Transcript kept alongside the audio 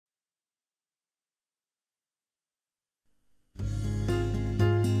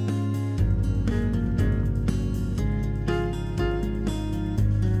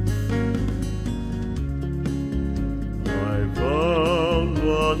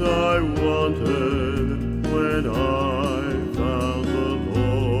wanted when I found the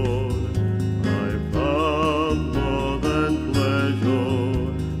Lord. I found more than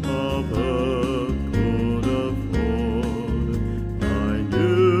pleasure of earth could afford. I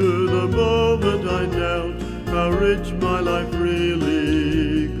knew the moment I knelt how rich my life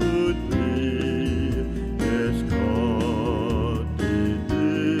really could be. Yes, God did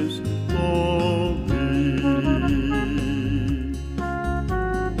this for me.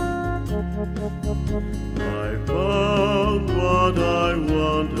 I found what I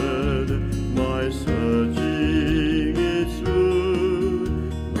wanted, my searching is through.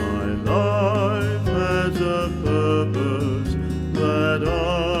 My life has a purpose that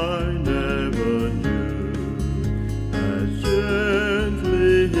I never knew. As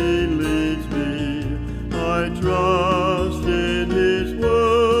gently He leads me, I trust in His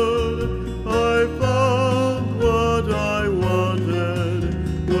word. I found what I wanted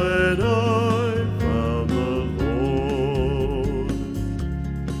when I found the Lord.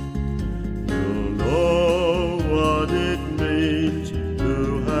 You'll know what it means to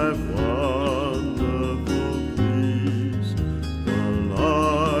have wonderful peace. The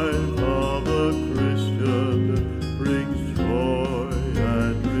life of a Christian brings joy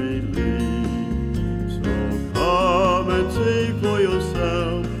and relief. So come and see for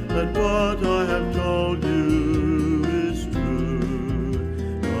yourself that what I have told you is true.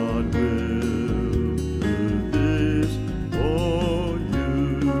 God will do this for you.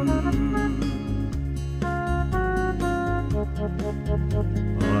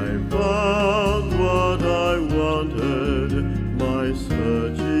 I found what I wanted, my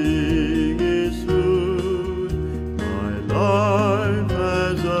searching is through. My life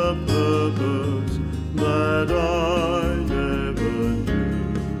has a purpose that I never knew.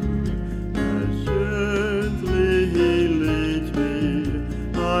 As gently He leads me,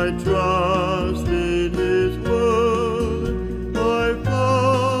 I trust